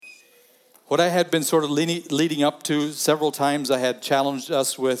what I had been sort of leading up to several times, I had challenged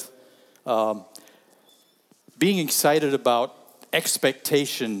us with being excited about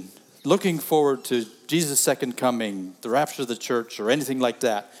expectation, looking forward to Jesus' second coming, the rapture of the church, or anything like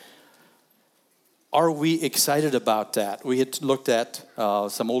that. Are we excited about that? We had looked at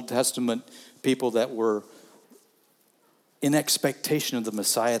some Old Testament people that were in expectation of the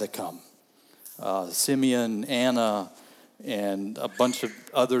Messiah to come. Simeon, Anna, and a bunch of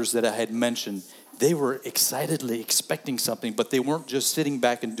others that I had mentioned. They were excitedly expecting something, but they weren't just sitting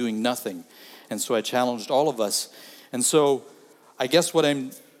back and doing nothing. And so I challenged all of us. And so I guess what I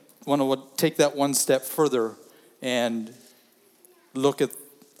want to take that one step further and look at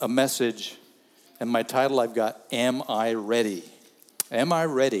a message. And my title I've got, Am I Ready? Am I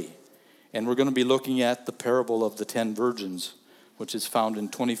ready? And we're going to be looking at the parable of the 10 virgins, which is found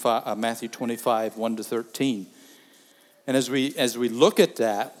in Matthew 25, 1 to 13. And as we look at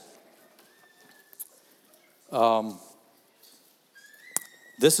that,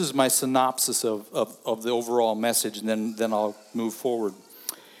 this is my synopsis of the overall message, and then I'll move forward.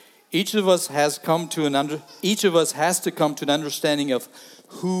 Each of us has to come to an understanding of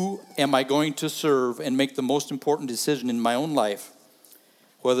who am I going to serve and make the most important decision in my own life,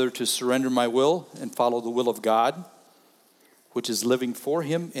 whether to surrender my will and follow the will of God, which is living for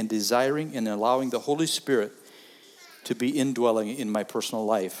Him and desiring and allowing the Holy Spirit to be indwelling in my personal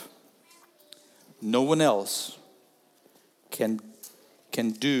life. No one else can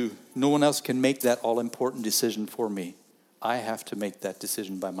make that all-important decision for me. I have to make that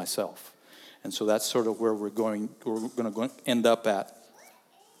decision by myself. And so that's sort of where we're going to end up at.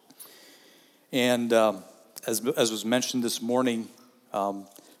 And as was mentioned this morning,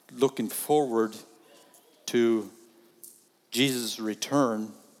 looking forward to Jesus'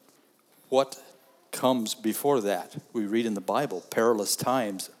 return, what comes before that? We read in the Bible, perilous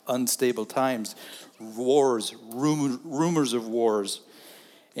times, unstable times, wars, rumors of wars.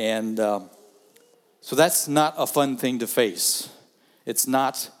 And so that's not a fun thing to face. It's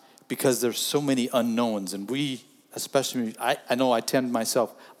not, because there's so many unknowns. And we, especially, I know I tend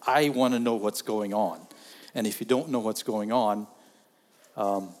myself, I want to know what's going on. And if you don't know what's going on,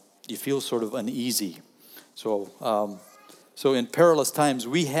 you feel sort of uneasy. So in perilous times,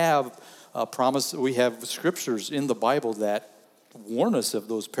 we have we have scriptures in the Bible that warn us of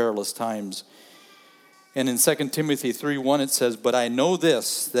those perilous times. And in 2 Timothy 3:1 it says, "But I know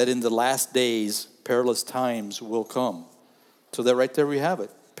this, that in the last days perilous times will come." So that right there we have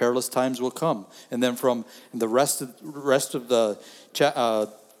it. Perilous times will come. And then from the rest of the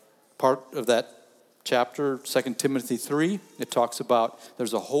part of that chapter, 2 Timothy 3, it talks about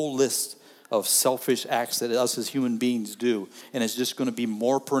there's a whole list of selfish acts that us as human beings do. And it's just going to be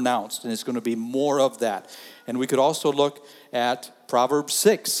more pronounced, and it's going to be more of that. And we could also look at Proverbs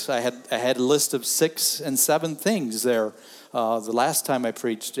 6. I had a list of 6 and 7 things there the last time I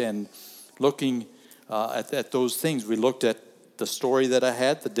preached. And looking at those things, we looked at the story that I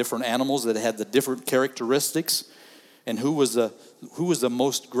had, the different animals that had the different characteristics, and who was the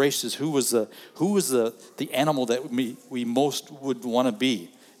most gracious, who was the animal that we most would want to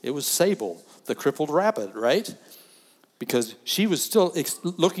be. It was Sable, the crippled rabbit, right? Because she was still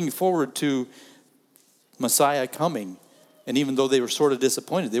looking forward to Messiah coming. And even though they were sort of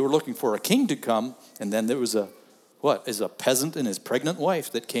disappointed, they were looking for a king to come. And then there was a peasant and his pregnant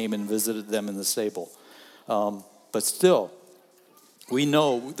wife that came and visited them in the stable. But still, we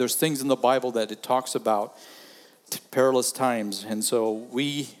know there's things in the Bible that it talks about perilous times. And so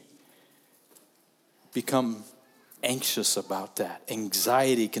we become anxious about that.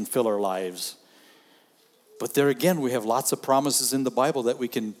 Anxiety can fill our lives. But there again, we have lots of promises in the Bible that we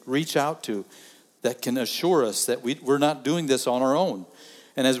can reach out to that can assure us that we're not doing this on our own.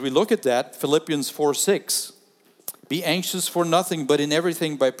 And as we look at that, Philippians 4:6, "Be anxious for nothing, but in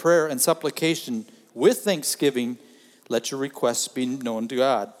everything by prayer and supplication with thanksgiving, let your requests be made known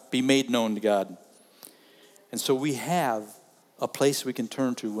to God." And so we have a place we can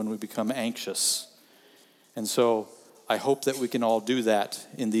turn to when we become anxious. And so I hope that we can all do that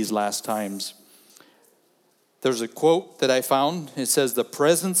in these last times. There's a quote that I found. It says, "The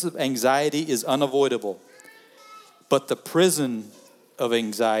presence of anxiety is unavoidable, but the prison of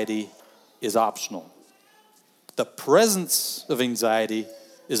anxiety is optional." The presence of anxiety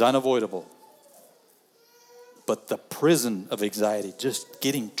is unavoidable, but the prison of anxiety, just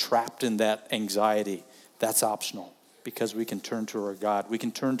getting trapped in that anxiety, that's optional, because we can turn to our God. We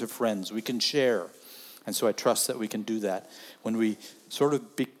can turn to friends. We can share. And so I trust that we can do that. When we sort of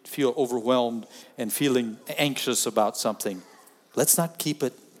feel overwhelmed and feeling anxious about something, let's not keep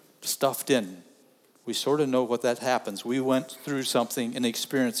it stuffed in. We sort of know what that happens. We went through something, an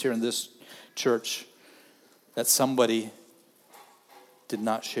experience here in this church that somebody did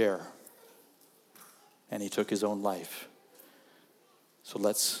not share, and he took his own life. So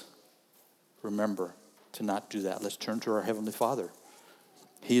let's remember to not do that. Let's turn to our Heavenly Father.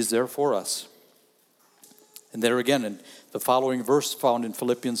 He is there for us. And there again, in the following verse found in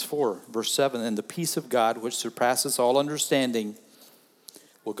Philippians 4, verse 7, and the peace of God, which surpasses all understanding,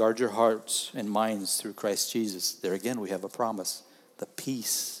 will guard your hearts and minds through Christ Jesus. There again, we have a promise. The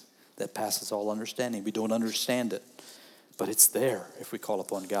peace that passes all understanding. We don't understand it, but it's there if we call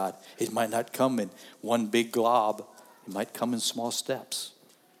upon God. It might not come in one big glob. It might come in small steps.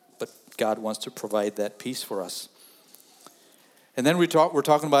 But God wants to provide that peace for us. And then we're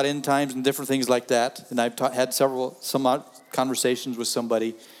talking about end times and different things like that. And I've had some conversations with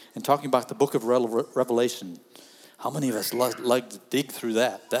somebody and talking about the book of Revelation. How many of us like to dig through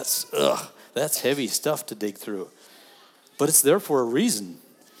that? That's heavy stuff to dig through. But it's there for a reason.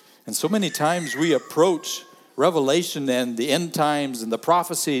 And so many times we approach Revelation and the end times and the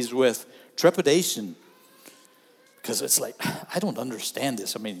prophecies with trepidation. Because it's like, I don't understand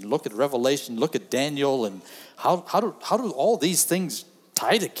this. I mean, look at Revelation, look at Daniel, and how do all these things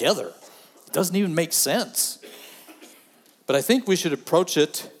tie together? It doesn't even make sense. But I think we should approach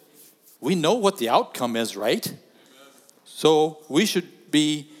it. We know what the outcome is, right? So we should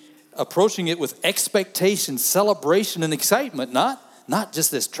be approaching it with expectation, celebration, and excitement, not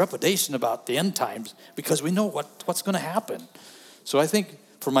just this trepidation about the end times, because we know what's going to happen. So I think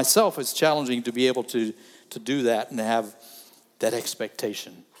for myself, it's challenging to be able to do that and have that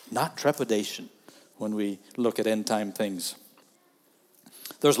expectation, not trepidation when we look at end time things.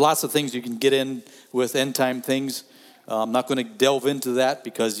 There's lots of things you can get in with end time things. I'm not going to delve into that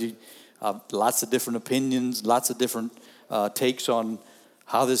because lots of different opinions, lots of different takes on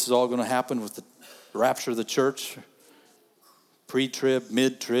how this is all going to happen with the rapture of the church, pre-trib,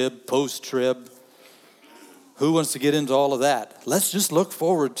 mid-trib, post-trib. Who wants to get into all of that? Let's just look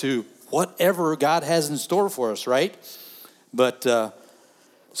forward to whatever God has in store for us, right? But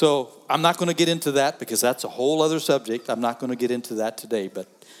so I'm not going to get into that because that's a whole other subject. I'm not going to get into that today. But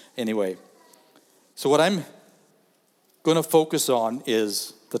anyway, so what I'm going to focus on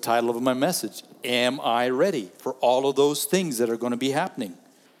is the title of my message. Am I ready for all of those things that are going to be happening?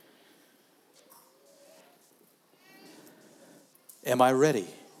 Am I ready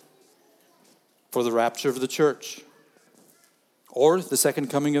for the rapture of the church? Or the second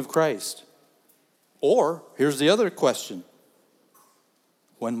coming of Christ? Or, here's the other question.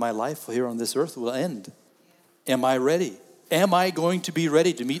 When my life here on this earth will end, am I ready? Am I going to be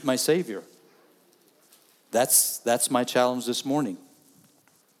ready to meet my Savior? That's my challenge this morning.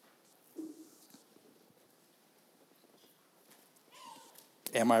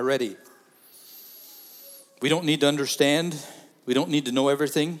 Am I ready? We don't need to understand. We don't need to know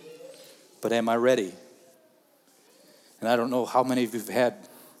everything. But am I ready? And I don't know how many of you have had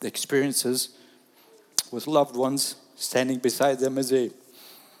experiences with loved ones standing beside them as they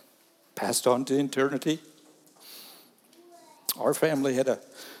passed on to eternity. Our family had a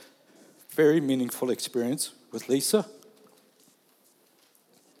very meaningful experience with Lisa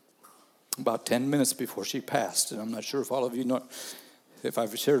about 10 minutes before she passed. And I'm not sure if all of you know, if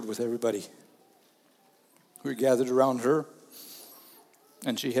I've shared with everybody. We gathered around her,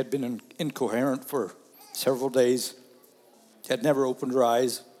 and she had been incoherent for several days. Had never opened her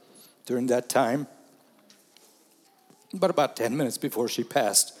eyes during that time. But about 10 minutes before she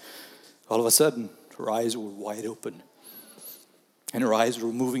passed, all of a sudden, her eyes were wide open. And her eyes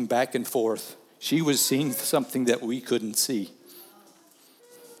were moving back and forth. She was seeing something that we couldn't see.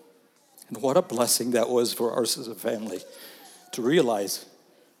 And what a blessing that was for us as a family to realize,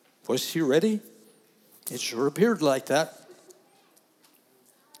 was she ready? It sure appeared like that.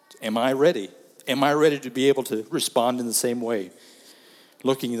 Am I ready? Am I ready to be able to respond in the same way?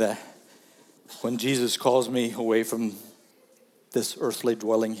 Looking at when Jesus calls me away from this earthly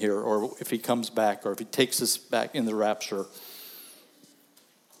dwelling here, or if he comes back, or if he takes us back in the rapture.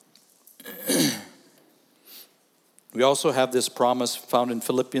 We also have this promise found in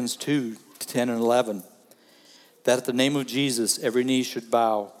Philippians 2, 10 and 11, that at the name of Jesus, every knee should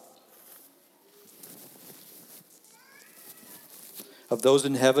bow, of those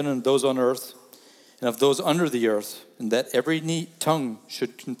in heaven and those on earth, and of those under the earth, and that every tongue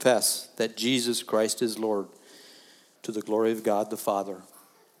should confess that Jesus Christ is Lord, to the glory of God the Father.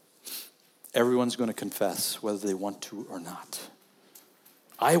 Everyone's going to confess, whether they want to or not.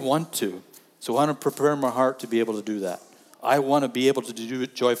 I want to, so I want to prepare my heart to be able to do that. I want to be able to do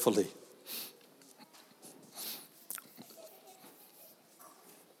it joyfully.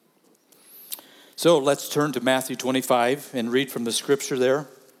 So let's turn to Matthew 25 and read from the scripture there.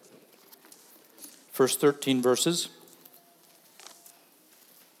 First 13 verses.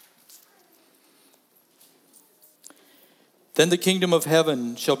 Then the kingdom of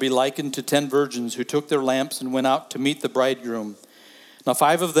heaven shall be likened to 10 virgins who took their lamps and went out to meet the bridegroom. Now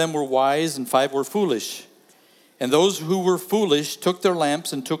 5 of them were wise and 5 were foolish. And those who were foolish took their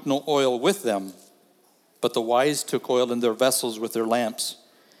lamps and took no oil with them. But the wise took oil in their vessels with their lamps.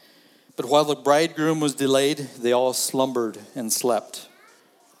 But while the bridegroom was delayed, they all slumbered and slept.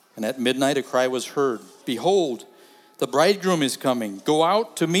 And at midnight a cry was heard, Behold, the bridegroom is coming. Go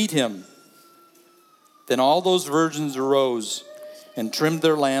out to meet him. Then all those virgins arose and trimmed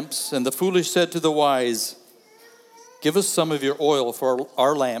their lamps. And the foolish said to the wise, Give us some of your oil, for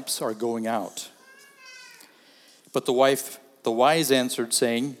our lamps are going out. But the wise answered,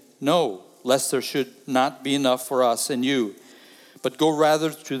 saying, No, lest there should not be enough for us and you. But go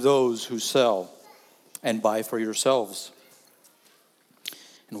rather to those who sell and buy for yourselves.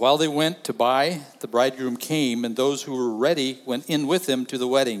 And while they went to buy, the bridegroom came, and those who were ready went in with him to the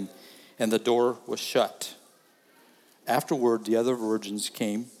wedding, and the door was shut. Afterward, the other virgins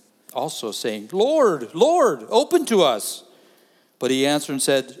came also, saying, Lord, Lord, open to us. But he answered and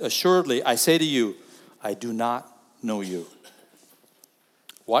said, Assuredly, I say to you, I do not know you.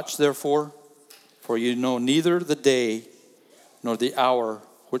 Watch therefore, for you know neither the day nor the hour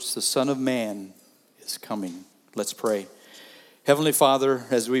which the Son of Man is coming. Let's pray. Heavenly Father,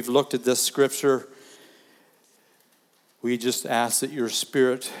 as we've looked at this scripture, we just ask that your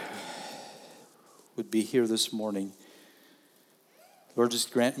Spirit would be here this morning. Lord,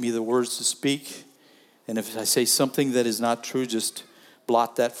 just grant me the words to speak. And if I say something that is not true, just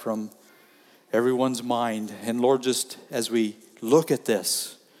blot that from everyone's mind. And Lord, just as we look at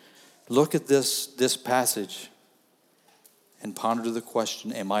this passage and ponder the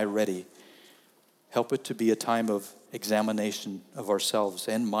question, am I ready? Help it to be a time of examination of ourselves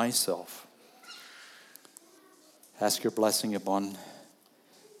and myself. Ask your blessing upon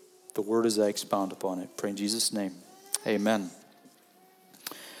the word as I expound upon it. Pray in Jesus' name. Amen.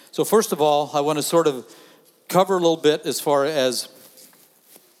 So first of all, I want to sort of cover a little bit as far as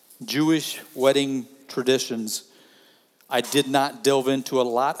Jewish wedding traditions. I did not delve into a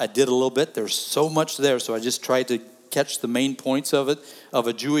lot. I did a little bit. There's so much there, so I just tried to catch the main points of it, of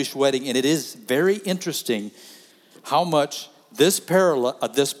a Jewish wedding. And it is very interesting how much this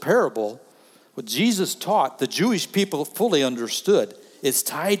parable, what Jesus taught, the Jewish people fully understood. It's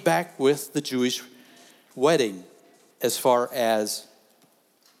tied back with the Jewish wedding as far as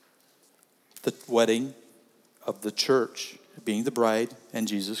the wedding of the church, being the bride and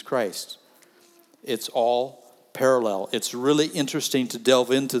Jesus Christ. It's all parallel. It's really interesting to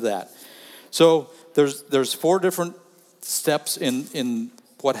delve into that. So there's 4 different steps in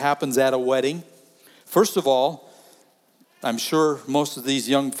what happens at a wedding. First of all, I'm sure most of these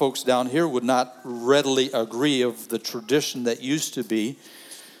young folks down here would not readily agree of the tradition that used to be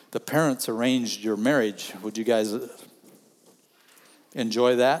the parents arranged your marriage. Would you guys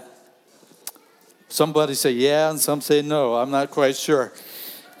enjoy that? Somebody say yeah, and some say no. I'm not quite sure.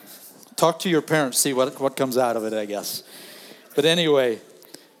 Talk to your parents, see what comes out of it, I guess. But anyway,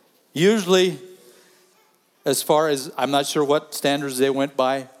 usually, as far as, I'm not sure what standards they went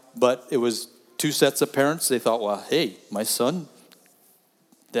by, but it was 2 sets of parents. They thought, well, hey, my son,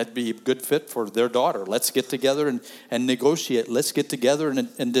 that'd be a good fit for their daughter. Let's get together and negotiate. Let's get together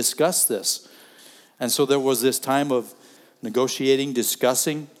and discuss this. And so there was this time of negotiating,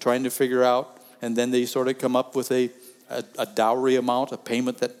 discussing, trying to figure out, and then they sort of come up with a dowry amount, a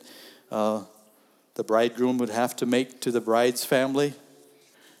payment that the bridegroom would have to make to the bride's family.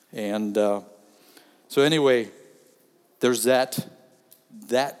 And so anyway, there's that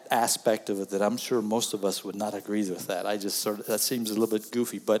aspect of it that I'm sure most of us would not agree with that. That seems a little bit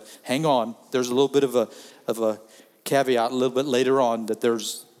goofy, but hang on. There's a little bit of a caveat a little bit later on that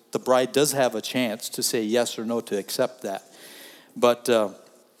the bride does have a chance to say yes or no to accept that. But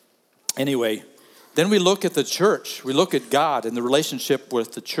anyway, then we look at the church. We look at God and the relationship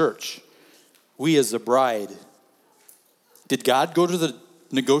with the church. We as a bride. Did God go to the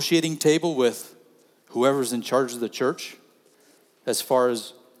negotiating table with whoever's in charge of the church as far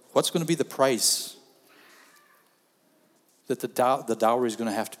as what's going to be the price that the dowry is going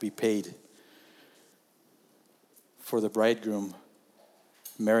to have to be paid for the bridegroom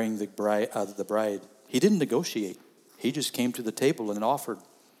marrying the bride? He didn't negotiate. He just came to the table and offered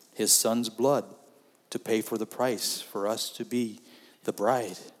his son's blood to pay for the price for us to be the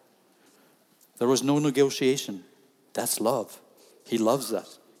bride. There was no negotiation. That's love. He loves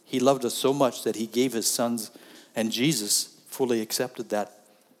us. He loved us so much that he gave his sons, and Jesus fully accepted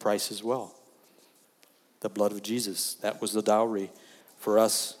that price as well. The blood of Jesus. That was the dowry for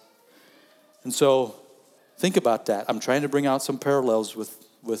us And so think about that. I'm trying to bring out some parallels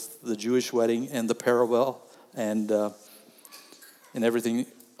with the Jewish wedding and the parallel and everything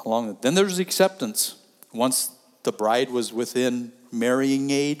along it. Then there's acceptance. Once the bride was within marrying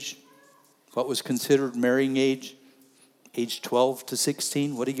age, what was considered marrying age 12 to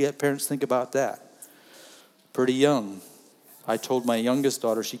 16. What do you get parents think about that? Pretty young. I told my youngest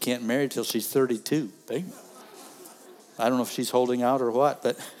daughter she can't marry till she's 32. I don't know if she's holding out or what,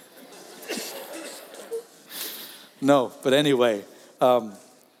 but no. But anyway,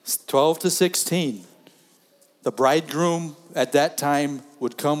 12 to 16. The bridegroom at that time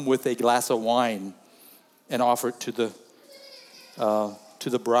would come with a glass of wine and offer it to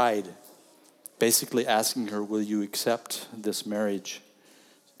the bride, basically asking her, will you accept this marriage,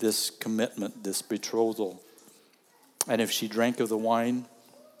 this commitment, this betrothal? And if she drank of the wine,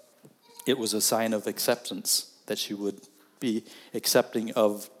 it was a sign of acceptance, that she would be accepting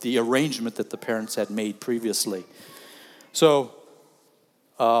of the arrangement that the parents had made previously. So,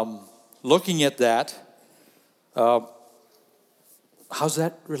 looking at that, how does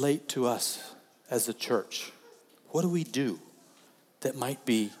that relate to us as a church? What do we do that might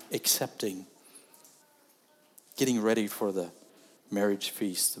be accepting, getting ready for the marriage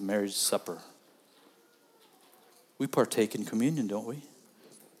feast, the marriage supper? We partake in communion, don't we?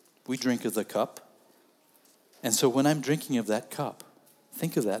 We drink of the cup. And so when I'm drinking of that cup,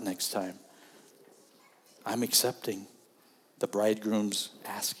 think of that next time. I'm accepting the bridegroom's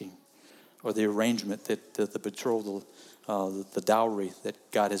asking, or the arrangement that the betrothal, the dowry that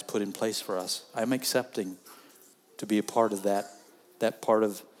God has put in place for us. I'm accepting to be a part of that part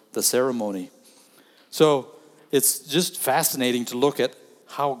of the ceremony. So it's just fascinating to look at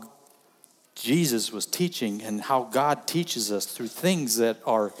how Jesus was teaching and how God teaches us through things that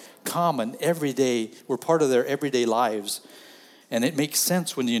are common, everyday. We're part of their everyday lives. And it makes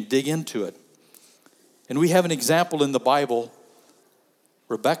sense when you dig into it. And we have an example in the Bible,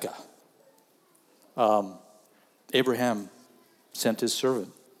 Rebekah. Abraham sent his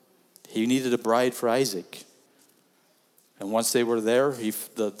servant. He needed a bride for Isaac. And once they were there,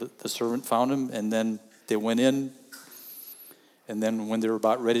 the servant found him, and then they went in. And then when they were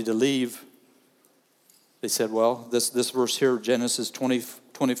about ready to leave, they said, well, this verse here, Genesis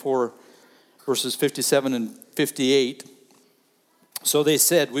 24, verses 57 and 58. So they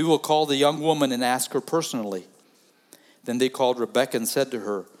said, we will call the young woman and ask her personally. Then they called Rebekah and said to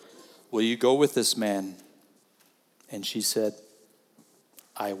her, will you go with this man? And she said,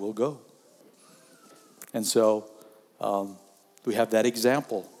 I will go. And so we have that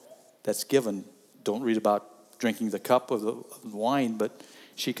example that's given. Don't read about drinking the cup of the wine, but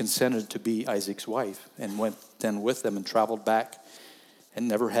she consented to be Isaac's wife and went then with them and traveled back. And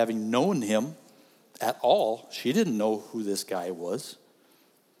never having known him at all, she didn't know who this guy was.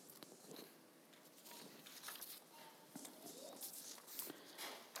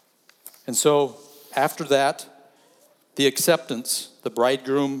 And so after that, the acceptance, the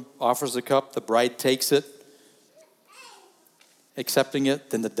bridegroom offers the cup, the bride takes it, accepting it,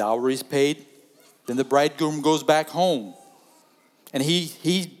 then the dowry is paid, then the bridegroom goes back home. And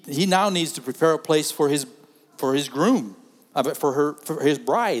he now needs to prepare a place for his groom, for his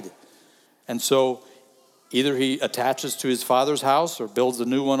bride. And so either he attaches to his father's house or builds a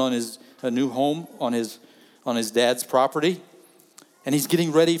new home on his dad's property. And he's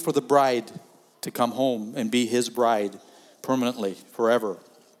getting ready for the bride to come home and be his bride permanently, forever.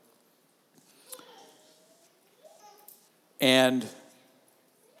 And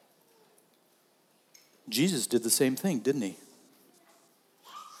Jesus did the same thing, didn't he?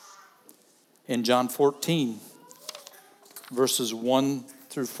 In John 14, verses 1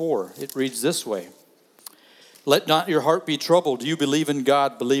 through 4, it reads this way. Let not your heart be troubled. You believe in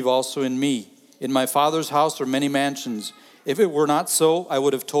God, believe also in me. In my Father's house are many mansions. If it were not so, I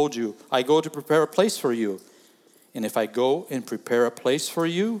would have told you. I go to prepare a place for you. And if I go and prepare a place for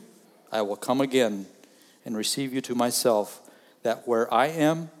you, I will come again and receive you to myself, that where I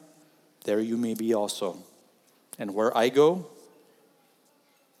am, there you may be also. And where I go,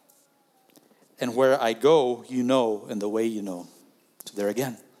 you know, and the way you know. So there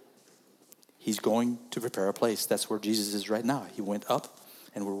again, he's going to prepare a place. That's where Jesus is right now. He went up,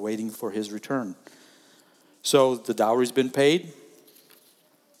 and we're waiting for his return. So the dowry's been paid,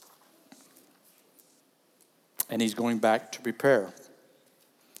 and he's going back to prepare.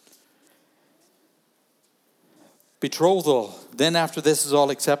 Betrothal. Then after this is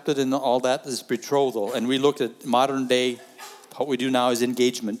all accepted and all that is betrothal. And we looked at modern day, what we do now is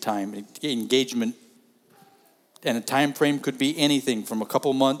engagement time. Engagement, and a time frame could be anything from a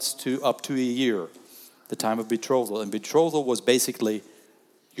couple months to up to a year, the time of betrothal. And betrothal was basically,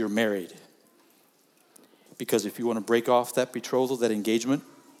 you're married. Because if you want to break off that betrothal, that engagement,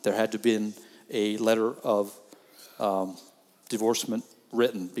 there had to be a letter of divorcement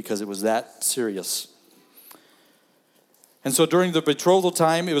written because it was that serious. And so during the betrothal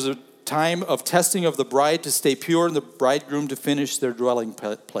time, it was a time of testing of the bride to stay pure and the bridegroom to finish their dwelling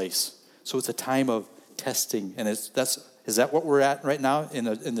place. So it's a time of testing. And is that what we're at right now in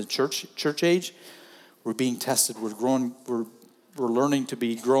the church age? We're being tested. We're growing. We're learning to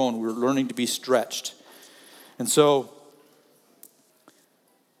be grown. We're learning to be stretched. And so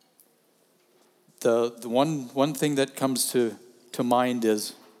the one thing that comes to mind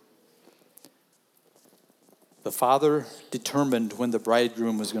is the father determined when the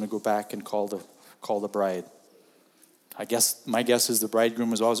bridegroom was going to go back and call the bride. My guess is the bridegroom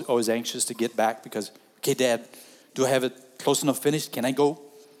was always anxious to get back because, okay, Dad, do I have it close enough finished? Can I go?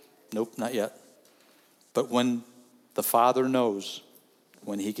 Nope, not yet. But when the father knows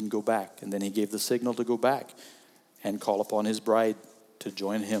when he can go back, and then he gave the signal to go back and call upon his bride to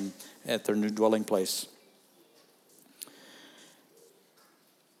join him at their new dwelling place.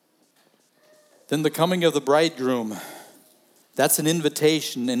 Then the coming of the bridegroom, that's an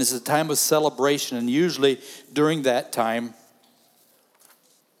invitation, and it's a time of celebration. And usually during that time,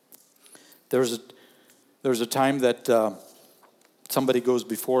 there's a time that somebody goes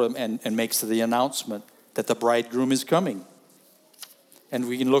before them and makes the announcement that the bridegroom is coming. And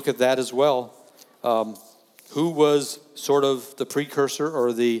we can look at that as well. Who was sort of the precursor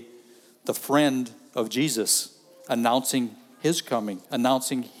or the friend of Jesus, announcing his coming,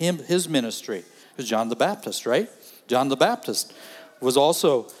 announcing his ministry? It was John the Baptist, right? John the Baptist was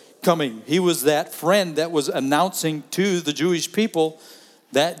also coming. He was that friend that was announcing to the Jewish people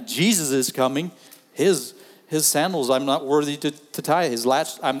that Jesus is coming. His sandals, I'm not worthy to tie. His latch,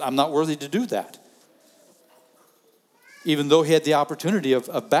 I'm not worthy to do that. Even though he had the opportunity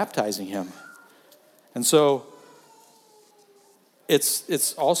of baptizing him. And so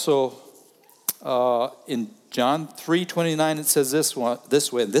it's also in John 3:29 it says this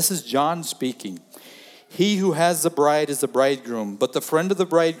way. This is John speaking. He who has the bride is the bridegroom, but the friend of the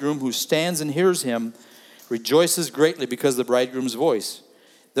bridegroom who stands and hears him rejoices greatly because of the bridegroom's voice.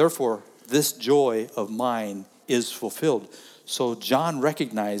 Therefore, this joy of mine is fulfilled. So John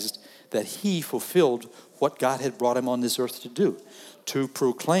recognized that he fulfilled what God had brought him on this earth to do, to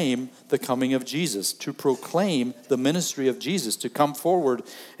proclaim the coming of Jesus, to proclaim the ministry of Jesus, to come forward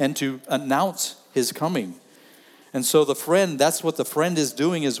and to announce his coming. And so that's what the friend is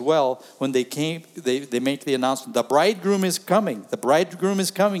doing as well. When they came, they make the announcement, the bridegroom is coming. The bridegroom is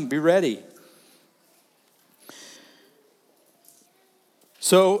coming, be ready.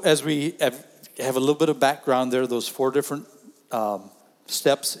 So as we have a little bit of background there, those 4 different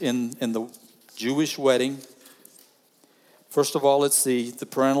steps in the Jewish wedding. First of all, it's the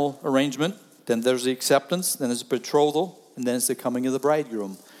parental arrangement. Then there's the acceptance. Then it's betrothal. And then it's the coming of the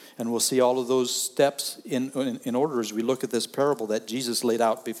bridegroom. And we'll see all of those steps in order as we look at this parable that Jesus laid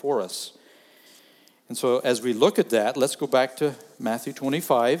out before us. And so as we look at that, let's go back to Matthew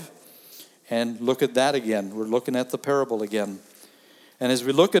 25 and look at that again. We're looking at the parable again. And as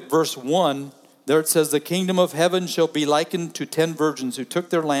we look at verse 1, there it says, the kingdom of heaven shall be likened to 10 virgins who took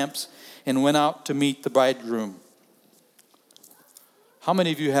their lamps and went out to meet the bridegroom. How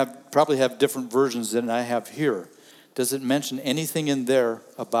many of you probably have different versions than I have here? Does it mention anything in there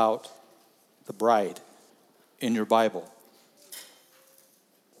about the bride in your Bible?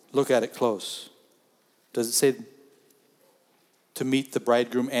 Look at it close. Does it say to meet the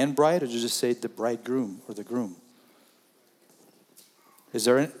bridegroom and bride, or does it just say the bridegroom or the groom? Is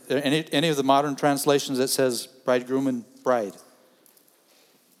there any of the modern translations that says bridegroom and bride?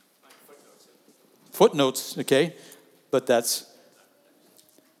 Footnotes, okay, but that's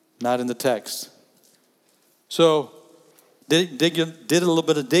not in the text. So did a little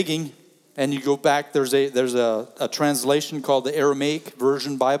bit of digging, and you go back. There's a translation called the Aramaic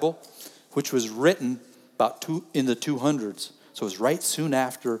Version Bible, which was written in the 200s. So it was right soon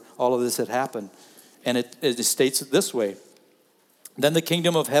after all of this had happened, and it states it this way. Then the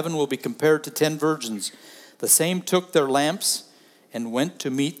kingdom of heaven will be compared to 10 virgins. The same took their lamps and went to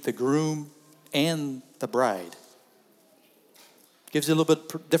meet the groom and the bride. Gives you a little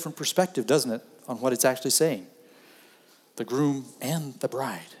bit different perspective, doesn't it, on what it's actually saying. The groom and the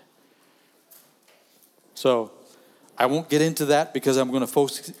bride. So I won't get into that because I'm going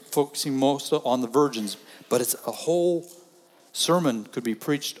to focusing most on the virgins. But it's a whole sermon could be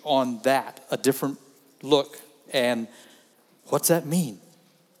preached on that, a different look. And what's that mean?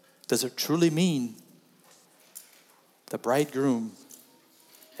 Does it truly mean the bridegroom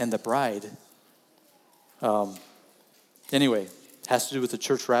and the bride? Anyway, has to do with the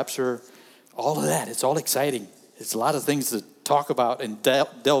church rapture. All of that, it's all exciting. It's a lot of things to talk about and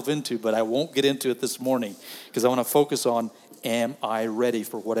delve into, but I won't get into it this morning because I want to focus on, am I ready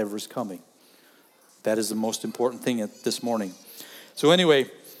for whatever's coming? That is the most important thing this morning. So anyway,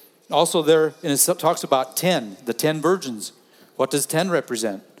 also there, and it talks about 10, the 10 virgins. What does 10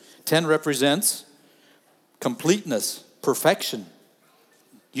 represent? 10 represents completeness, perfection.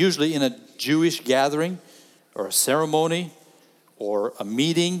 Usually in a Jewish gathering or a ceremony or a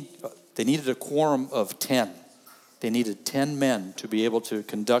meeting, they needed a quorum of 10. They needed 10 men to be able to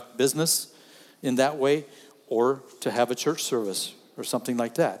conduct business in that way or to have a church service or something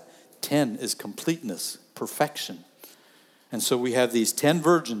like that. 10 is completeness, perfection. And so we have these 10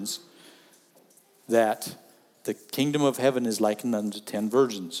 virgins that the kingdom of heaven is likened unto 10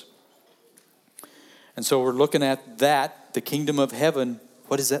 virgins. And so we're looking at that, the kingdom of heaven,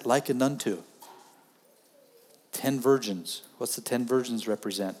 what is that likened unto? 10 virgins. What's the 10 virgins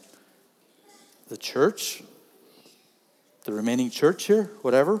represent? The church? The remaining church here?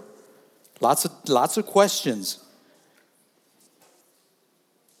 Whatever? Lots of questions.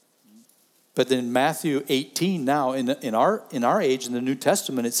 But in Matthew 18 now, in our age, in the New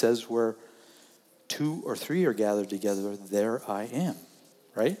Testament, it says where 2 or 3 are gathered together, there I am.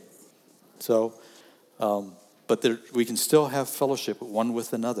 Right? So, but we can still have fellowship one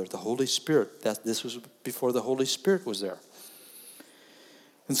with another. The Holy Spirit, this was before the Holy Spirit was there.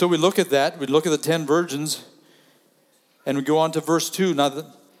 And so we look at that. We look at the 10 virgins, and we go on to verse 2.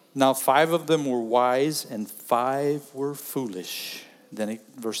 Now 5 of them were wise, and 5 were foolish. Then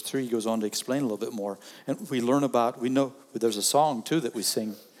verse 3 goes on to explain a little bit more. And we know there's a song too that we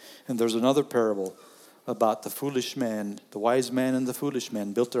sing. And there's another parable about the foolish man, the wise man and the foolish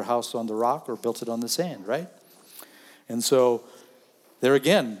man built their house on the rock or built it on the sand, right? And so there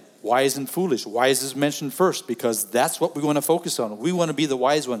again, wise and foolish. Wise is mentioned first because that's what we want to focus on. We want to be the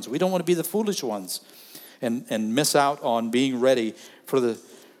wise ones. We don't want to be the foolish ones and miss out on being ready for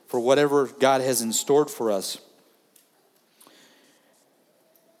whatever God has in store for us.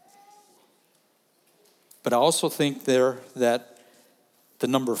 But I also think there that the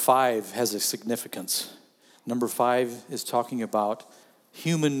number 5 has a significance. Number 5 is talking about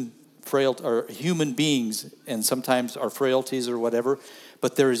human beings, and sometimes our frailties or whatever.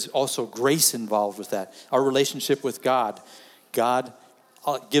 But there is also grace involved with that. Our relationship with God. God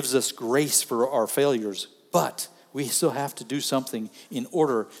gives us grace for our failures, but we still have to do something in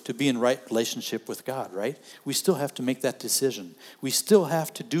order to be in right relationship with God, right? We still have to make that decision. We still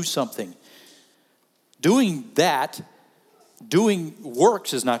have to do something. Doing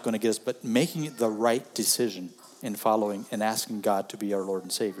works is not going to get us, but making the right decision in following and asking God to be our Lord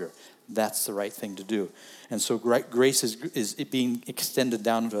and Savior. That's the right thing to do. And so grace is being extended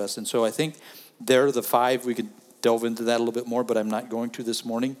down to us. And so I think there, the 5, we could delve into that a little bit more, but I'm not going to this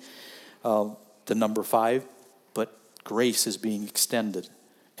morning. The number 5, but grace is being extended.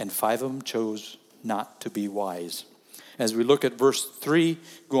 And 5 of them chose not to be wise. As we look at verse 3,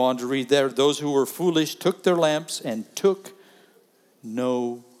 go on to read there, those who were foolish took their lamps and took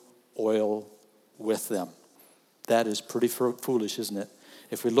no oil with them. That is pretty foolish, isn't it?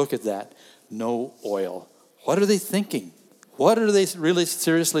 If we look at that, no oil. What are they thinking? What are they really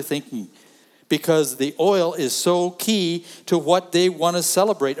seriously thinking? Because the oil is so key to what they want to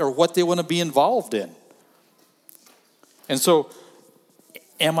celebrate or what they want to be involved in. And so,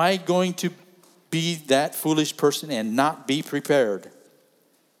 am I going to be that foolish person and not be prepared?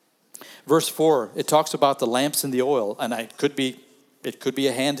 Verse 4, it talks about the lamps and the oil. And it could be a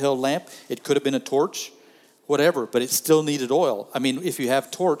handheld lamp. It could have been a torch, whatever, but it still needed oil. I mean, if you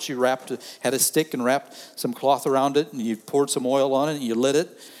have torch, you had a stick and wrapped some cloth around it, and you poured some oil on it, and you lit it.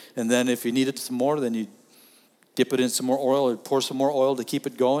 And then if you needed some more, then you dip it in some more oil or pour some more oil to keep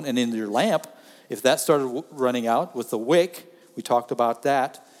it going. And in your lamp, if that started running out with the wick, we talked about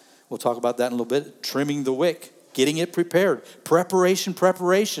that. We'll talk about that in a little bit. Trimming the wick, getting it prepared. Preparation,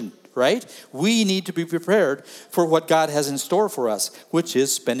 right? We need to be prepared for what God has in store for us, which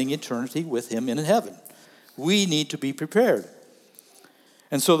is spending eternity with Him in heaven. We need to be prepared.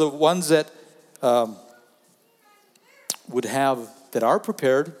 And so the ones that are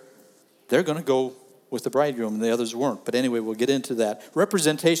prepared, they're going to go with the bridegroom, and the others weren't. But anyway, we'll get into that.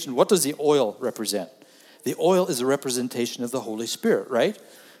 Representation, what does the oil represent? The oil is a representation of the Holy Spirit, right?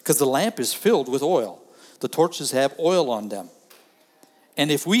 Because the lamp is filled with oil. The torches have oil on them. And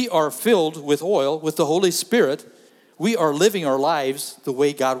if we are filled with oil, with the Holy Spirit, we are living our lives the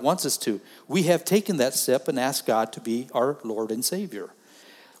way God wants us to. We have taken that step and asked God to be our Lord and Savior.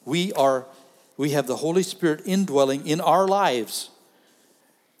 We have the Holy Spirit indwelling in our lives.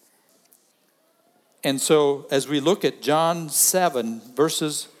 And so as we look at John 7,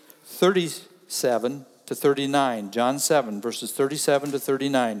 verses 37 to 39. John 7, verses 37 to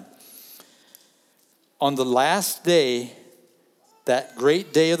 39. On the last day, that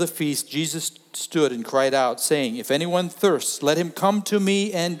great day of the feast, Jesus stood and cried out, saying, "If anyone thirsts, let him come to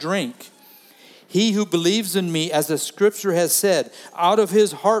me and drink. He who believes in me, as the scripture has said, out of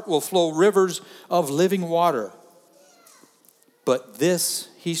his heart will flow rivers of living water." But this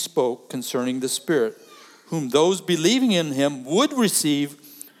he spoke concerning the Spirit, whom those believing in him would receive,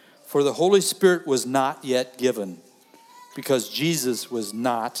 for the Holy Spirit was not yet given, because Jesus was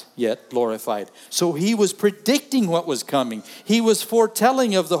not yet glorified. So he was predicting what was coming. He was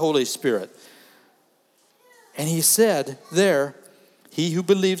foretelling of the Holy Spirit. And he said there, "He who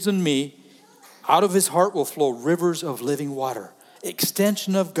believes in me, out of his heart will flow rivers of living water."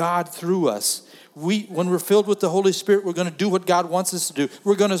 Extension of God through us. When we're filled with the Holy Spirit, we're going to do what God wants us to do.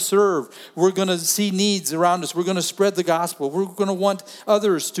 We're going to serve. We're going to see needs around us. We're going to spread the gospel. We're going to want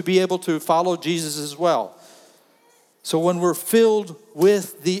others to be able to follow Jesus as well. So when we're filled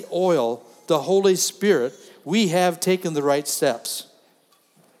with the oil, the Holy Spirit, we have taken the right steps.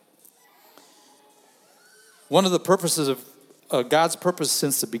 One of the purposes of God's purpose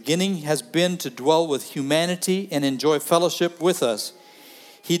since the beginning has been to dwell with humanity and enjoy fellowship with us.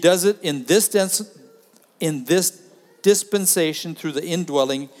 He does it in this dispensation through the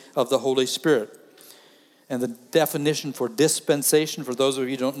indwelling of the Holy Spirit. And the definition for dispensation, for those of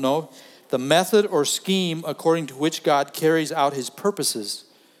you who don't know, the method or scheme according to which God carries out his purposes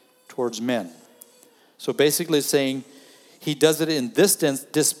towards men. So basically it's saying he does it in this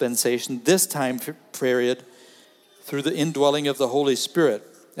dispensation, this time period, through the indwelling of the Holy Spirit.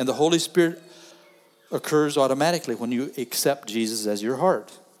 And the Holy Spirit occurs automatically when you accept Jesus as your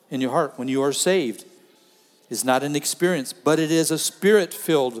heart. In your heart, when you are saved. It's not an experience, but it is a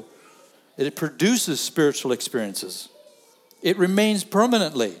spirit-filled. It produces spiritual experiences. It remains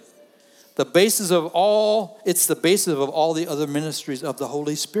permanently. It's the basis of all the other ministries of the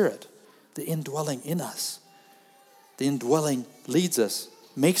Holy Spirit. The indwelling in us. The indwelling leads us,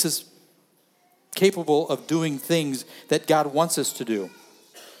 makes us capable of doing things that God wants us to do,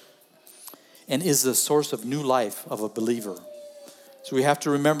 and is the source of new life of a believer. So we have to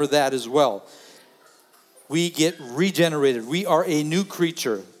remember that as well. We get regenerated. We are a new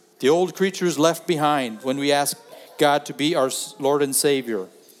creature. The old creature is left behind when we ask God to be our Lord and Savior.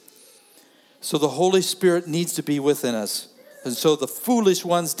 So the Holy Spirit needs to be within us. And so the foolish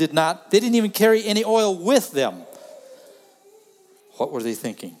ones they didn't even carry any oil with them. What were they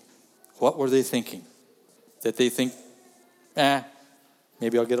thinking? What were they thinking? That they think,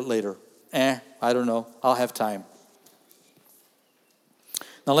 maybe I'll get it later. I don't know. I'll have time.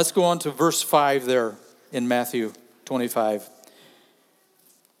 Now let's go on to verse 5 there in Matthew 25.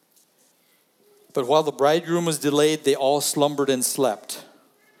 But while the bridegroom was delayed, they all slumbered and slept.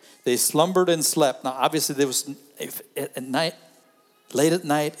 They slumbered and slept. Now obviously there was at night, late at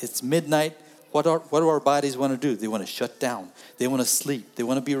night, it's midnight. What do our bodies want to do? They want to shut down. They want to sleep. They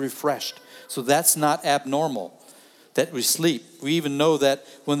want to be refreshed. So that's not abnormal that we sleep. We even know that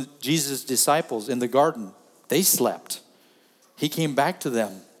when Jesus' disciples in the garden, they slept. He came back to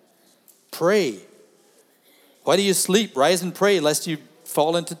them. Pray. Why do you sleep? Rise and pray lest you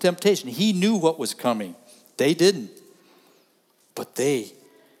fall into temptation. He knew what was coming. They didn't. But they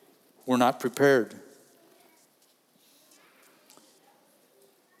were not prepared.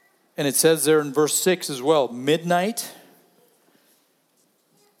 And it says there in verse 6 as well, midnight.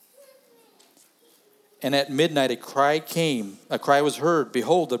 And at midnight a cry was heard,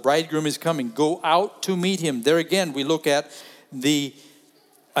 "Behold, the bridegroom is coming. Go out to meet him." There again, we look at the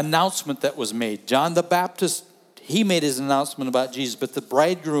announcement that was made. John the Baptist, he made his announcement about Jesus, but the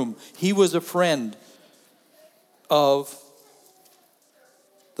bridegroom, he was a friend of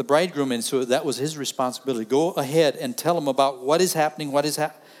the bridegroom, and so that was his responsibility. Go ahead and tell him about what is happening,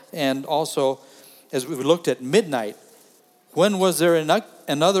 and also, as we looked at midnight, when was there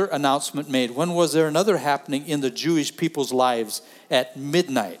another announcement made? When was there another happening in the Jewish people's lives at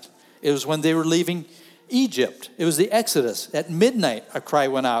midnight? It was when they were leaving Egypt. It was the Exodus. At midnight, a cry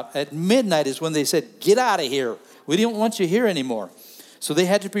went out. At midnight is when they said, "Get out of here. We don't want you here anymore." So they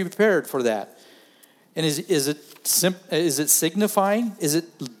had to be prepared for that. And is it signifying? Is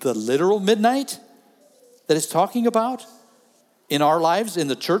it the literal midnight that it's talking about in our lives, in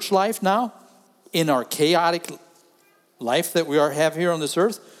the church life now, in our chaotic life that we have here on this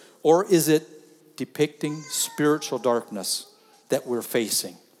earth? Or is it depicting spiritual darkness that we're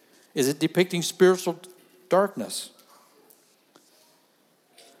facing? Is it depicting spiritual darkness?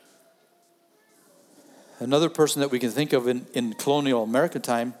 Another person that we can think of in colonial America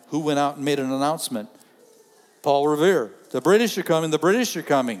time who went out and made an announcement, Paul Revere. The British are coming, the British are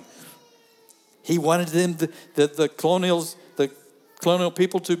coming. He wanted them, the colonial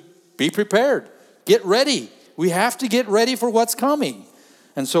people, to be prepared. Get ready. We have to get ready for what's coming.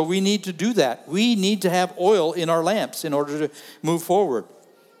 And so we need to do that. We need to have oil in our lamps in order to move forward.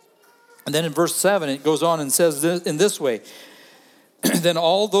 And then in verse 7, it goes on and says this, in this way, then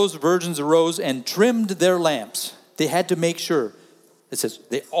all those virgins arose and trimmed their lamps. They had to make sure. It says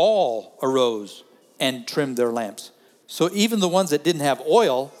they all arose and trimmed their lamps. So even the ones that didn't have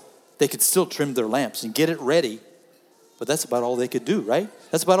oil, they could still trim their lamps and get it ready. But that's about all they could do, right?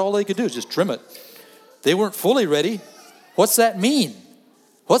 That's about all they could do, is just trim it. They weren't fully ready. What's that mean?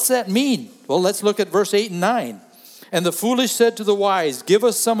 What's that mean? Well, let's look at verse 8 and 9. And the foolish said to the wise, give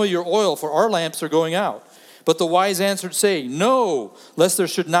us some of your oil, for our lamps are going out. But the wise answered, saying, no, lest there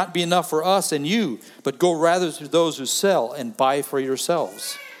should not be enough for us and you, but go rather to those who sell and buy for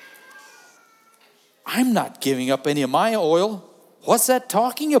yourselves. I'm not giving up any of my oil. What's that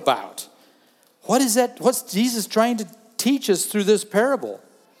talking about? What is that? What's Jesus trying to teach us through this parable?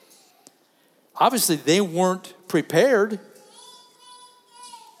 Obviously, they weren't prepared.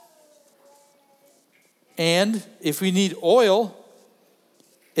 And if we need oil,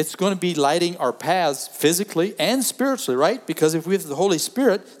 it's going to be lighting our paths physically and spiritually, right? Because if we have the Holy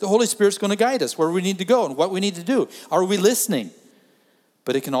Spirit's going to guide us where we need to go and what we need to do. Are we listening?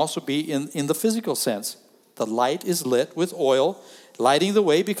 But it can also be in the physical sense. The light is lit with oil, lighting the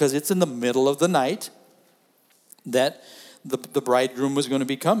way because it's in the middle of the night that the bridegroom was going to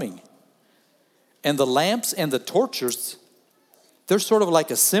be coming. And the lamps and the torches, they're sort of like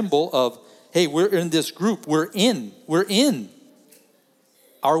a symbol of, hey, we're in this group. We're in.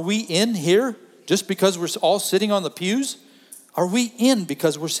 Are we in here just because we're all sitting on the pews? Are we in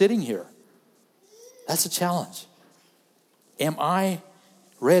because we're sitting here? That's a challenge. Am I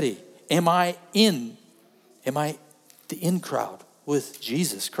ready? Am I in? Am I the in crowd with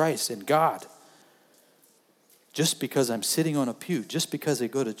Jesus Christ and God? Just because I'm sitting on a pew, just because I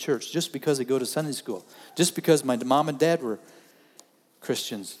go to church, just because I go to Sunday school, just because my mom and dad were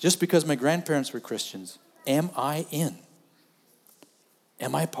Christians, just because my grandparents were Christians, am I in?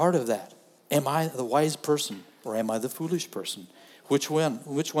 Am I part of that? Am I the wise person or am I the foolish person? Which one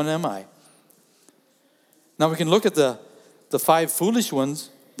am I? Now we can look at the 5 foolish ones.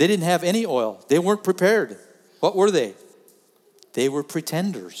 They didn't have any oil. They weren't prepared. What were they? They were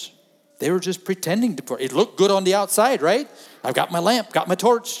pretenders. They were just pretending to pour. It looked good on the outside, right? I've got my lamp, got my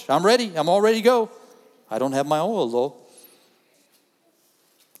torch. I'm ready. I'm all ready to go. I don't have my oil though.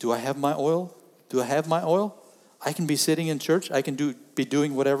 Do I have my oil? Do I have my oil? I can be sitting in church. I can be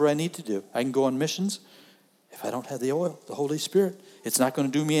doing whatever I need to do. I can go on missions. If I don't have the oil, the Holy Spirit, it's not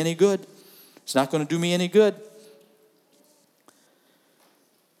going to do me any good. It's not going to do me any good.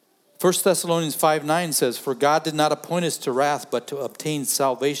 1 Thessalonians 5:9 says, for God did not appoint us to wrath, but to obtain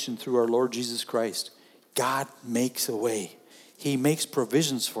salvation through our Lord Jesus Christ. God makes a way. He makes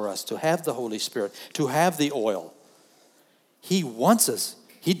provisions for us to have the Holy Spirit, to have the oil. He wants us.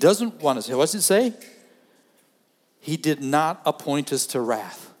 He doesn't want us. What does it say? He did not appoint us to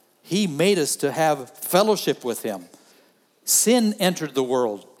wrath. He made us to have fellowship with him. Sin entered the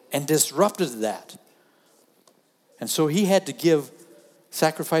world and disrupted that. And so he had to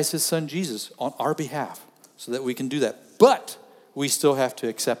sacrifice his son Jesus on our behalf so that we can do that. But we still have to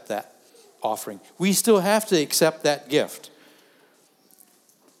accept that offering. We still have to accept that gift.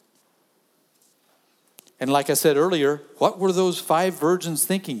 And like I said earlier, what were those 5 virgins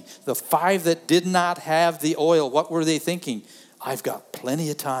thinking? The 5 that did not have the oil, what were they thinking? I've got plenty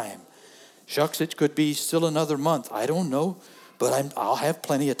of time. Shucks, it could be still another month. I don't know, but I'll have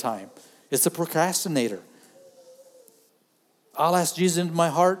plenty of time. It's a procrastinator. I'll ask Jesus into my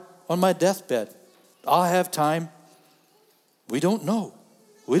heart on my deathbed. I'll have time. We don't know.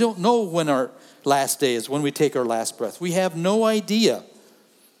 We don't know when our last day is, when we take our last breath. We have no idea.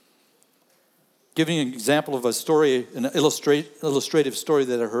 Giving an example of a story, an illustrative story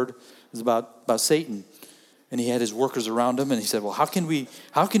that I heard is about Satan. And he had his workers around him, and he said, well, how can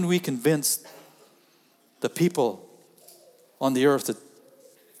we convince the people on the earth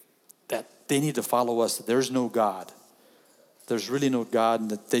that they need to follow us, that there's no God? There's really no God,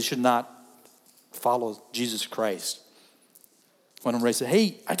 and that they should not follow Jesus Christ. One of them said,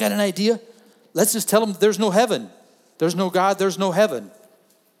 hey, I got an idea. Let's just tell them there's no heaven. There's no God, there's no heaven.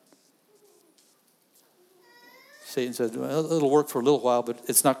 Satan said, well, it'll work for a little while, but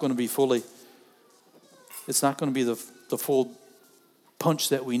it's not going to be it's not going to be the full punch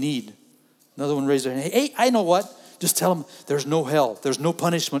that we need. Another one raised their hand. Hey, I know what. Just tell them there's no hell. There's no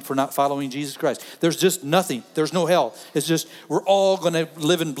punishment for not following Jesus Christ. There's just nothing. There's no hell. It's just we're all going to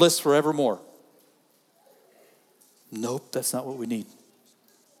live in bliss forevermore. Nope, that's not what we need.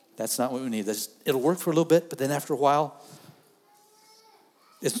 That's not what we need. It'll work for a little bit, but then after a while,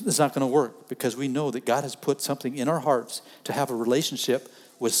 it's not going to work because we know that God has put something in our hearts to have a relationship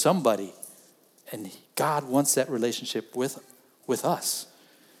with somebody. And God wants that relationship with us.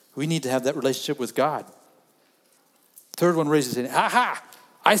 We need to have that relationship with God. Third one raises his hand. Aha!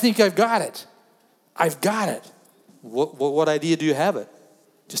 I think I've got it. I've got it. What idea do you have it?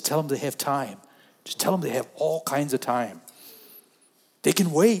 Just tell them they have time. Just tell them they have all kinds of time. They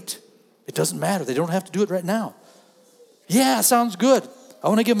can wait. It doesn't matter. They don't have to do it right now. Yeah, sounds good. I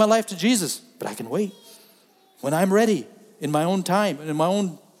want to give my life to Jesus, but I can wait. When I'm ready, in my own time,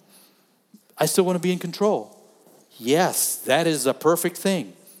 and I still want to be in control. Yes, that is a perfect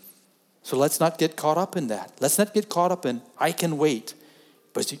thing. So let's not get caught up in that. Let's not get caught up in, I can wait.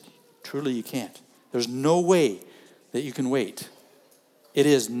 But truly you can't. There's no way that you can wait. It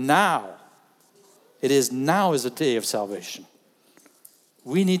is now. It is now is a day of salvation.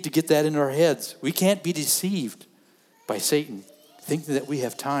 We need to get that in our heads. We can't be deceived by Satan, thinking that we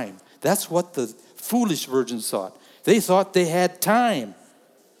have time. That's what the foolish virgins thought. They thought they had time.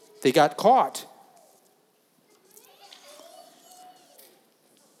 They got caught.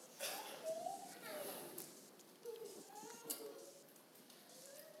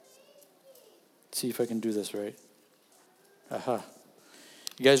 See if I can do this right. Aha.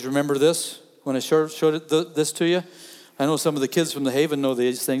 You guys remember this when I showed this to you? I know some of the kids from the Haven know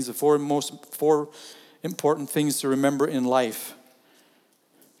these things. The four important things to remember in life.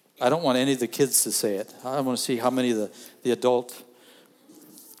 I don't want any of the kids to say it. I want to see how many of the adults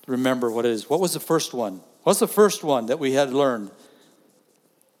remember what it is. What was the first one? What's the first one that we had learned?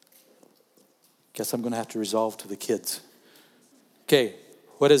 Guess I'm going to have to resolve to the kids. Okay,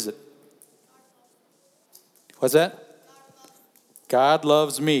 what is it? What's that? God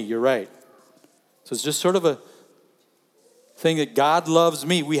loves me. You're right. So it's just sort of a thing that God loves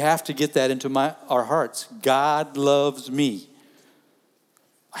me. We have to get that into our hearts. God loves me.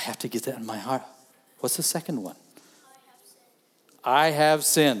 I have to get that in my heart. What's the second one? I have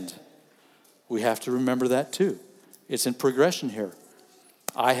sinned. We have to remember that too. It's in progression here.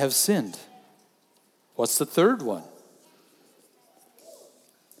 I have sinned. What's the third one?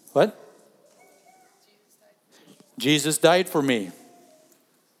 What? Jesus died for me.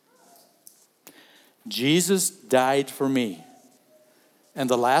 Jesus died for me. And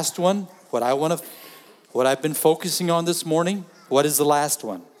the last one, what I've been focusing on this morning, what is the last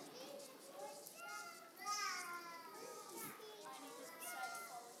one?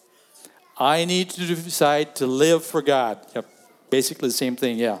 I need to decide to live for God. Yep, basically the same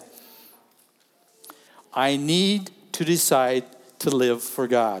thing, yeah. I need to decide to live for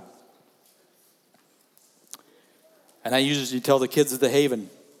God. And I usually tell the kids at the Haven,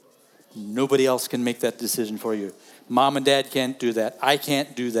 nobody else can make that decision for you. Mom and dad can't do that. I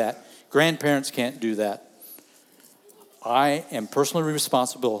can't do that. Grandparents can't do that. I am personally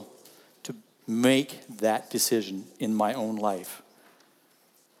responsible to make that decision in my own life.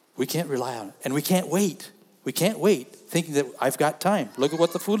 We can't rely on it. And we can't wait. We can't wait thinking that I've got time. Look at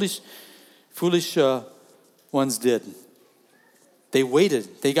what the foolish ones did. They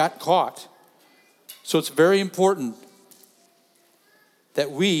waited. They got caught. So it's very important that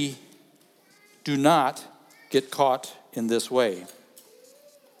we do not get caught in this way.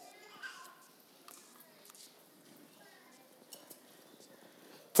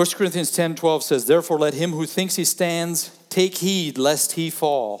 First Corinthians 10:12 says, therefore let him who thinks he stands take heed lest he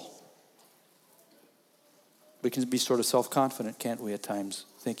fall. We can be sort of self-confident, can't we, at times,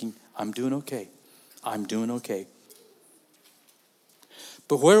 thinking, I'm doing okay. I'm doing okay.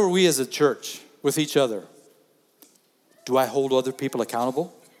 But where are we as a church with each other? Do I hold other people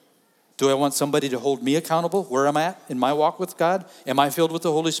accountable? Do I want somebody to hold me accountable where I'm at in my walk with God? Am I filled with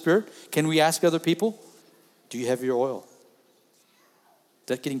the Holy Spirit? Can we ask other people, do you have your oil? Is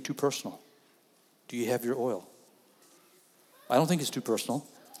that getting too personal? Do you have your oil? I don't think it's too personal.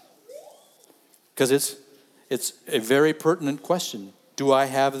 Because it's a very pertinent question. Do I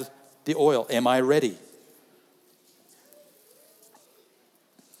have the oil? Am I ready?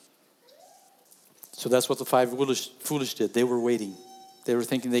 So that's what the five foolish did. They were waiting. They were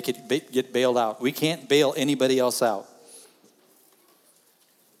thinking they could get bailed out. We can't bail anybody else out.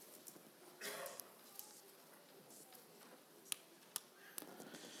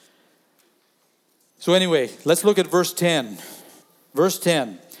 So anyway, let's look at verse 10. Verse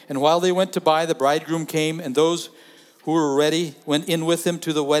 10. And while they went to buy, the bridegroom came, and those who were ready went in with him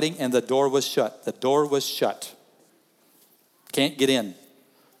to the wedding, and the door was shut. The door was shut. Can't get in.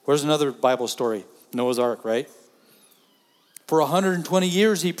 Where's another Bible story? Noah's Ark, right? For 120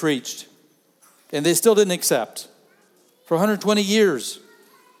 years he preached, and they still didn't accept. For 120 years.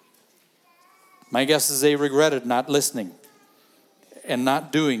 My guess is they regretted not listening and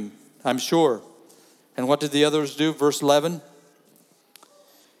not doing, I'm sure. And what did the others do? Verse 11.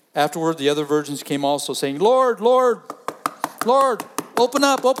 Afterward, the other virgins came also, saying, Lord, Lord, Lord, open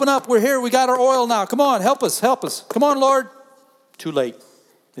up. We're here. We got our oil now. Come on, help us. Come on, Lord. Too late.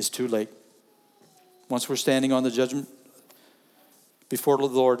 It's too late. Once we're standing on the judgment before the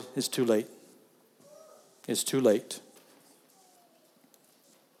Lord, it's too late. It's too late.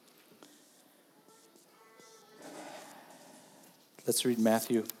 Let's read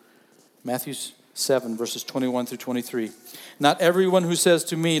Matthew 7, verses 21 through 23. Not everyone who says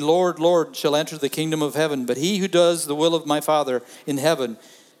to me, Lord, Lord, shall enter the kingdom of heaven, but he who does the will of my Father in heaven.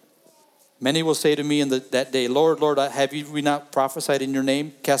 Many will say to me in that day, Lord, Lord, have we not prophesied in your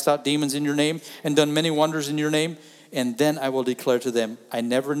name, cast out demons in your name, and done many wonders in your name? And then I will declare to them, I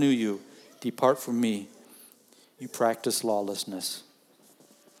never knew you. Depart from me. You practice lawlessness.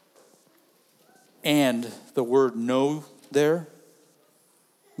 And the word know there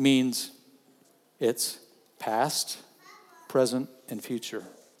means it's past, present, and future.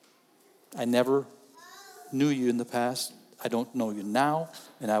 I never knew you in the past. I don't know you now,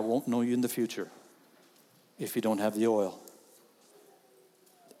 and I won't know you in the future if you don't have the oil.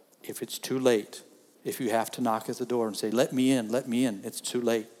 If it's too late, if you have to knock at the door and say, let me in, it's too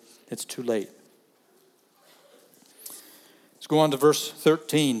late. It's too late. Let's go on to verse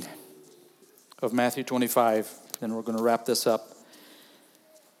 13 of Matthew 25, then we're going to wrap this up.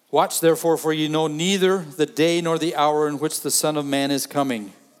 Watch therefore, for you know neither the day nor the hour in which the Son of Man is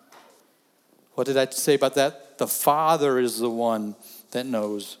coming. What did I say about that? The Father is the one that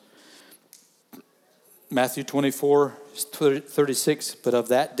knows. Matthew 24, 36, but of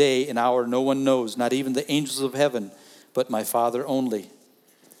that day and hour no one knows, not even the angels of heaven, but my Father only.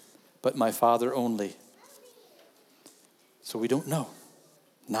 But my Father only. So we don't know.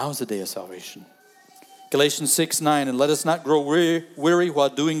 Now is the day of salvation. Galatians 6:9, and let us not grow weary while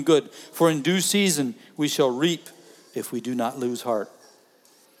doing good, for in due season we shall reap if we do not lose heart.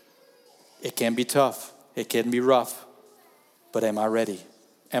 It can be tough. It can be rough. But am I ready?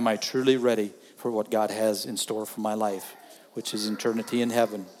 Am I truly ready for what God has in store for my life, which is eternity in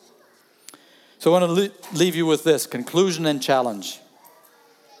heaven? So I want to leave you with this conclusion and challenge.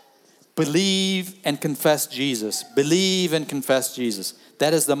 Believe and confess Jesus. Believe and confess Jesus.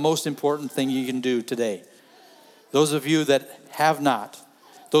 That is the most important thing you can do today. Those of you that have not,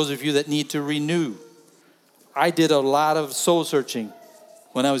 those of you that need to renew. I did a lot of soul searching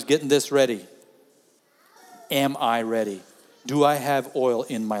when I was getting this ready. Am I ready? Do I have oil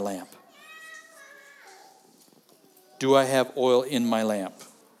in my lamp? Do I have oil in my lamp?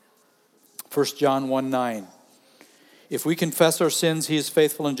 1 John 1:9. If we confess our sins, he is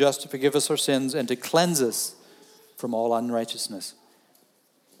faithful and just to forgive us our sins and to cleanse us from all unrighteousness.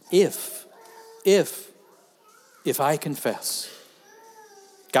 If I confess,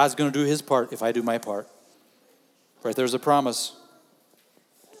 God's going to do his part if I do my part. Right, there's a promise.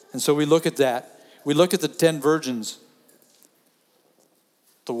 And so we look at that. We look at the 10 virgins.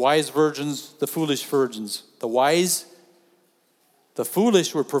 The wise virgins, the foolish virgins. The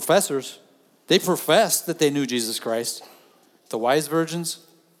foolish were professors. They professed that they knew Jesus Christ. The wise virgins,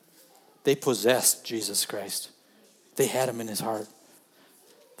 they possessed Jesus Christ. They had him in his heart.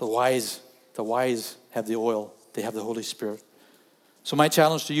 The wise have the oil. They have the Holy Spirit. So my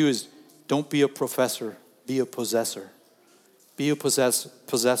challenge to you is don't be a professor, be a possessor. Be a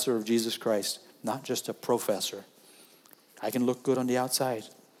possessor of Jesus Christ, not just a professor. I can look good on the outside,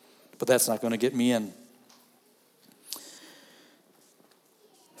 but that's not going to get me in.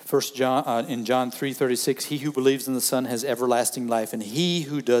 In John 3:36, he who believes in the Son has everlasting life, and he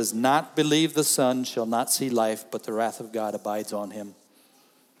who does not believe the Son shall not see life, but the wrath of God abides on him.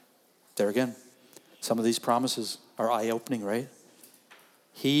 There again, some of these promises are eye-opening, right?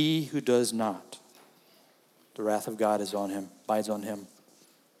 He who does not, the wrath of God is on him, abides on him.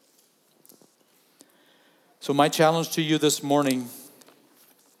 So my challenge to you this morning,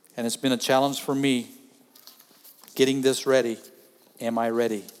 and it's been a challenge for me, getting this ready. Am I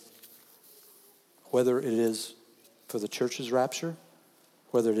ready? Whether it is for the church's rapture,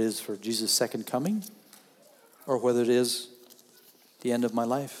 whether it is for Jesus' second coming, or whether it is the end of my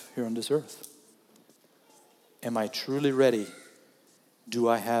life here on this earth. Am I truly ready? Do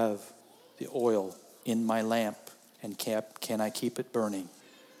I have the oil in my lamp, and can I keep it burning?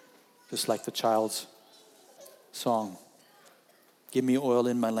 Just like the child's song. Give me oil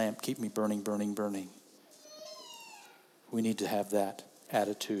in my lamp, keep me burning, burning, burning. We need to have that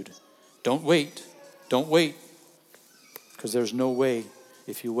attitude. Don't wait. Don't wait. Because there's no way.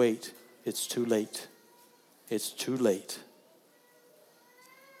 If you wait, it's too late. It's too late.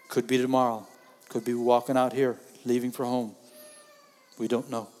 Could be tomorrow. Could be walking out here, leaving for home. We don't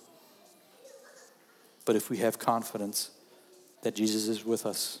know. But if we have confidence that Jesus is with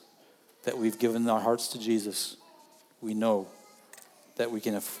us, that we've given our hearts to Jesus, we know that we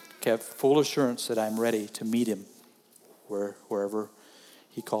can have full assurance that I'm ready to meet him wherever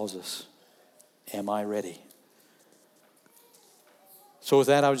he calls us. Am I ready? So with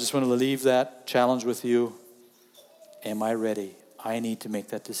that, I just want to leave that challenge with you. Am I ready? I need to make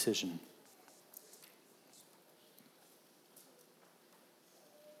that decision.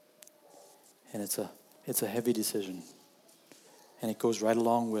 And it's a heavy decision. And it goes right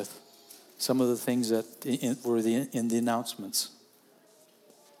along with some of the things that were in the announcements.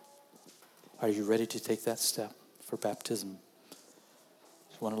 Are you ready to take that step for baptism?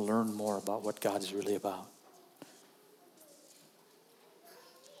 Just want to learn more about what God is really about.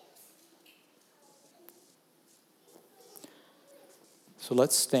 So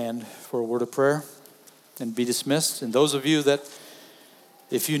let's stand for a word of prayer and be dismissed. And those of you that,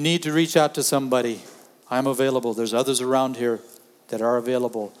 if you need to reach out to somebody, I'm available. There's others around here that are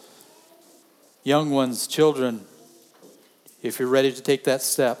available. Young ones, children, if you're ready to take that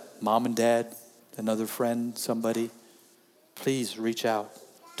step, mom and dad, another friend, somebody, please reach out.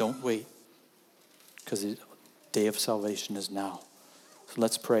 Don't wait, because the day of salvation is now. So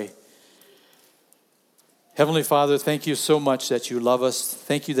let's pray. Heavenly Father, thank you so much that you love us.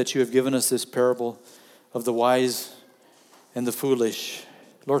 Thank you that you have given us this parable of the wise and the foolish.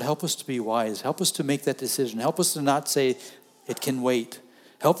 Lord, help us to be wise. Help us to make that decision. Help us to not say it can wait.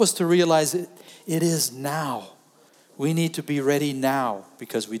 Help us to realize it is now. We need to be ready now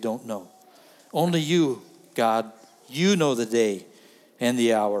because we don't know. Only you, God, you know the day and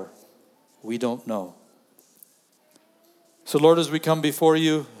the hour. We don't know. So Lord, as we come before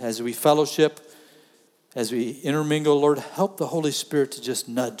you, as we fellowship, as we intermingle, Lord, help the Holy Spirit to just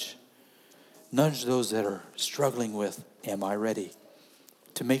nudge those that are struggling with, am I ready?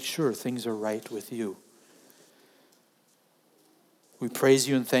 To make sure things are right with you. We praise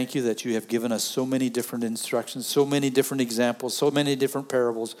you and thank you that you have given us so many different instructions, so many different examples, so many different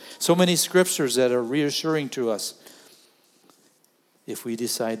parables, so many scriptures that are reassuring to us. If we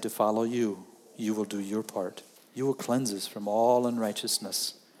decide to follow you, you will do your part. You will cleanse us from all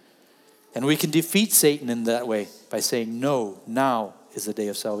unrighteousness. And we can defeat Satan in that way by saying, no, now is the day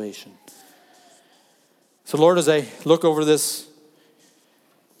of salvation. So Lord, as I look over this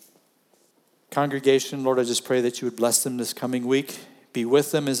congregation, Lord, I just pray that you would bless them this coming week. Be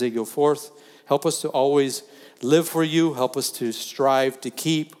with them as they go forth. Help us to always live for you. Help us to strive to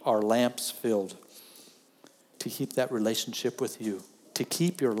keep our lamps filled, to keep that relationship with you, to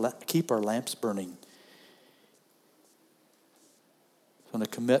keep our lamps burning. I want to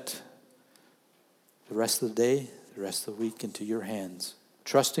commit the rest of the day, the rest of the week into your hands.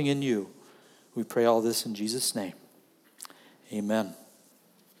 Trusting in you, we pray all this in Jesus' name. Amen.